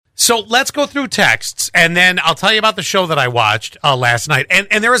So let's go through texts, and then I'll tell you about the show that I watched last night.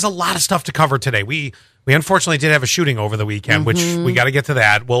 And there is a lot of stuff to cover today. We unfortunately did have a shooting over the weekend, which we got to get to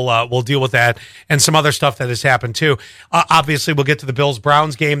that. We'll deal with that and some other stuff that has happened too. Obviously, we'll get to the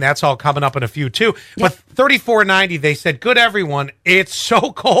Bills-Browns game. That's all coming up in a few too. Yep. But 34.90, they said, good everyone, it's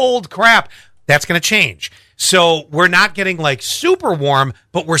so cold, crap. That's going to change. So we're not getting like super warm,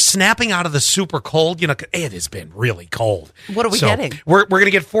 but we're snapping out of the super cold. You know, it has been really cold. What are we getting? We're going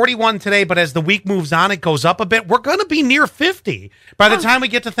to get 41 today, but as the week moves on, it goes up a bit. We're going to be near 50 by the time we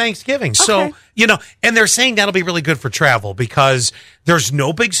get to Thanksgiving. Okay. So, you know, and they're saying that'll be really good for travel because there's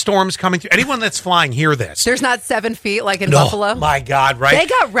no big storms coming through. Anyone that's flying, hear this. There's not 7 feet like in Buffalo. My God, right? They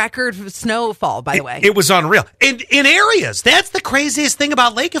got record snowfall, by the way. It was unreal. In areas, that's the craziest thing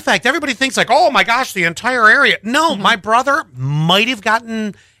about lake effect. Everybody thinks like, oh my gosh, the entire area. No, my brother might have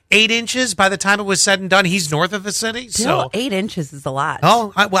gotten 8 inches by the time it was said and done. He's north of the city. Still, 8 inches is a lot.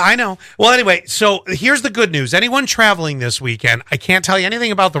 Oh, I know. Well, anyway, so here's the good news. Anyone traveling this weekend, I can't tell you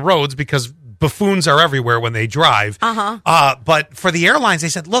anything about the roads because buffoons are everywhere when they drive. But for the airlines, they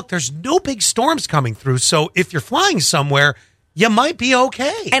said, look, there's no big storms coming through. So if you're flying somewhere, you might be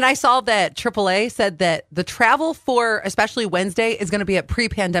okay. And I saw that AAA said that the travel for especially Wednesday is going to be at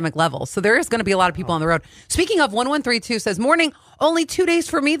pre-pandemic levels. So there is going to be a lot of people on the road. Speaking of, 1132 says, morning, only 2 days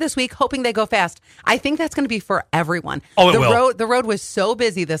for me this week, hoping they go fast. I think that's going to be for everyone. Oh, it will. The road was so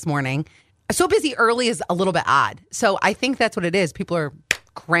busy this morning. So busy early is a little bit odd. So I think that's what it is. People are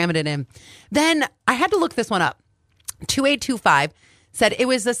cramming it in. Then I had to look this one up. 2825 said it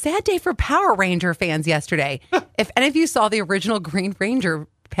was a sad day for Power Ranger fans yesterday. If any of you saw the original Green Ranger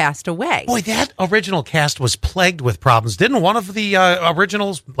passed away. Boy, that original cast was plagued with problems. Didn't one of the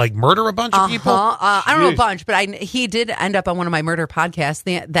originals like murder a bunch of people? I don't know a bunch, but he did end up on one of my murder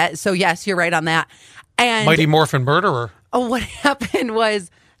podcasts. So yes, you're right on that. And Mighty Morphin Murderer. What happened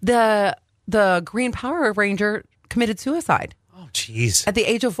was the Green Power Ranger committed suicide. Oh, jeez. At the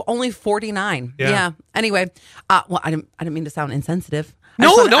age of only 49. Yeah. Anyway, well, I didn't mean to sound insensitive. I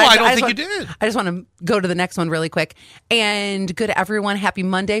don't think you did. I just want to go to the next one really quick. And good everyone, happy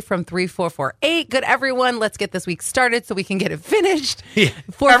Monday from 3448. Good everyone, let's get this week started so we can get it finished. Yeah,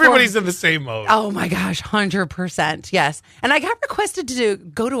 everybody's in the same mode. Oh my gosh, 100%. Yes. And I got requested to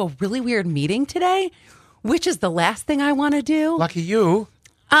go to a really weird meeting today, which is the last thing I want to do. Lucky you.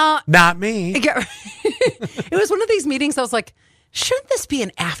 Not me. It was one of these meetings I was like, shouldn't this be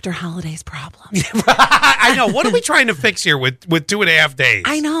an after holidays problem? I know. What are we trying to fix here with 2.5 days?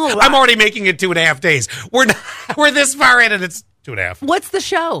 I know. I'm already making it 2.5 days. We're this far in and it's 2.5. What's the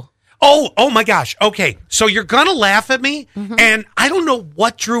show? Oh my gosh. Okay. So you're going to laugh at me and I don't know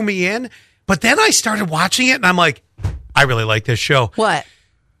what drew me in, but then I started watching it and I'm like, I really like this show. What?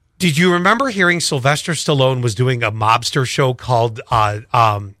 Did you remember hearing Sylvester Stallone was doing a mobster show called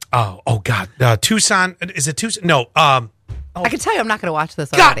Tucson? Is it Tucson? No. I can tell you I'm not going to watch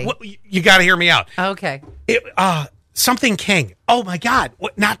this already. God, you got to hear me out. Okay. Something King. Oh, my God.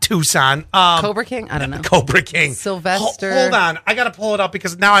 What? Not Tucson. Cobra King? I don't know. Cobra King. Sylvester. Hold on. I got to pull it up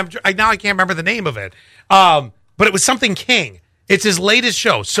because now I can't remember the name of it. But it was something King. It's his latest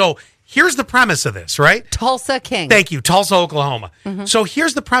show. So here's the premise of this, right? Tulsa King. Thank you. Tulsa, Oklahoma. So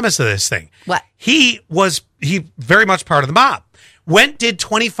here's the premise of this thing. What? He very much part of the mob. Did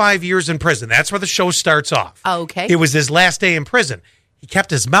 25 years in prison. That's where the show starts off. Okay. It was his last day in prison. He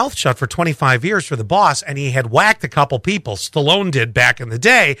kept his mouth shut for 25 years for the boss, and he had whacked a couple people. Stallone did back in the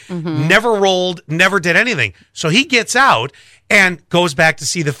day. Never rolled, never did anything. So he gets out and goes back to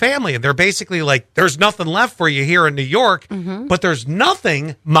see the family. And they're basically like, there's nothing left for you here in New York, but there's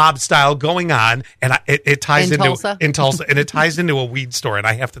nothing mob style going on. And it ties into Tulsa? In Tulsa, and it ties into a weed store. And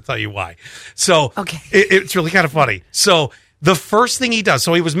I have to tell you why. So it's really kind of funny. So the first thing he does,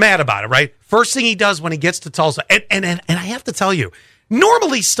 so he was mad about it, right? First thing he does when he gets to Tulsa, and I have to tell you,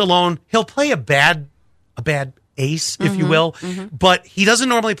 normally Stallone, he'll play a bad ace, if you will, but he doesn't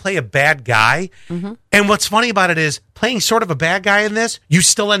normally play a bad guy. And what's funny about it is playing sort of a bad guy in this, you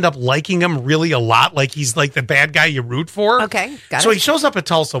still end up liking him really a lot, like he's like the bad guy you root for. Okay, got it. So he shows up at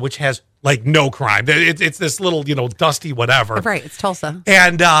Tulsa, which has like no crime. It's this little, dusty whatever. Right, it's Tulsa.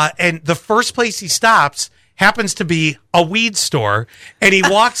 And the first place he stops happens to be a weed store, and he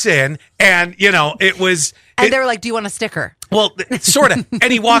walks in, and it was. And they were like, "Do you want a sticker?" Well, sort of.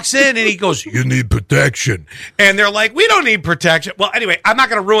 And he walks in, and he goes, "You need protection," and they're like, "We don't need protection." Well, anyway, I'm not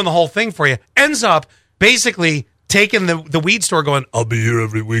going to ruin the whole thing for you. Ends up basically taking the weed store going, I'll be here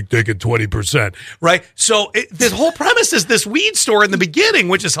every week taking 20%, right? So this whole premise is this weed store in the beginning,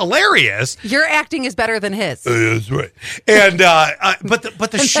 which is hilarious. Your acting is better than his. That's right. And but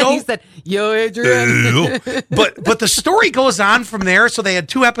the And show he said, "Yo, Adrian." but the story goes on from there. So they had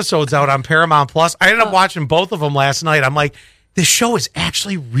 2 episodes out on Paramount Plus. I ended up watching both of them last night. I'm like, this show is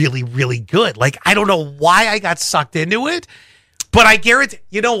actually really, really good. Like, I don't know why I got sucked into it, but I guarantee,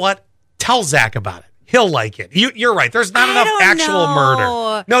 you know what? Tell Zach about it. He'll like it. You're right. There's not enough actual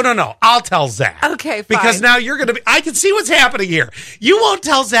murder. No. I'll tell Zach. Okay, fine. Because now you're going to be, I can see what's happening here. You won't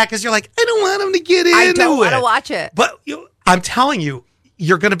tell Zach because you're like, I don't want him to get into it. I don't want to watch it. But I'm telling you,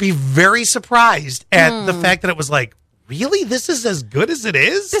 you're going to be very surprised at the fact that it was like, really? This is as good as it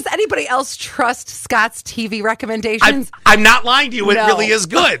is? Does anybody else trust Scott's TV recommendations? I'm not lying to you. It No. really is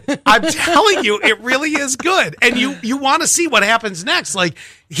good. I'm telling you, it really is good. And you want to see what happens next. Like,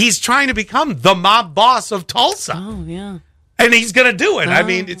 he's trying to become the mob boss of Tulsa. Oh, yeah. And he's going to do it. I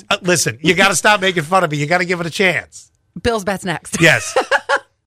mean, listen, you got to stop making fun of me. You got to give it a chance. Bill's Bets next. Yes.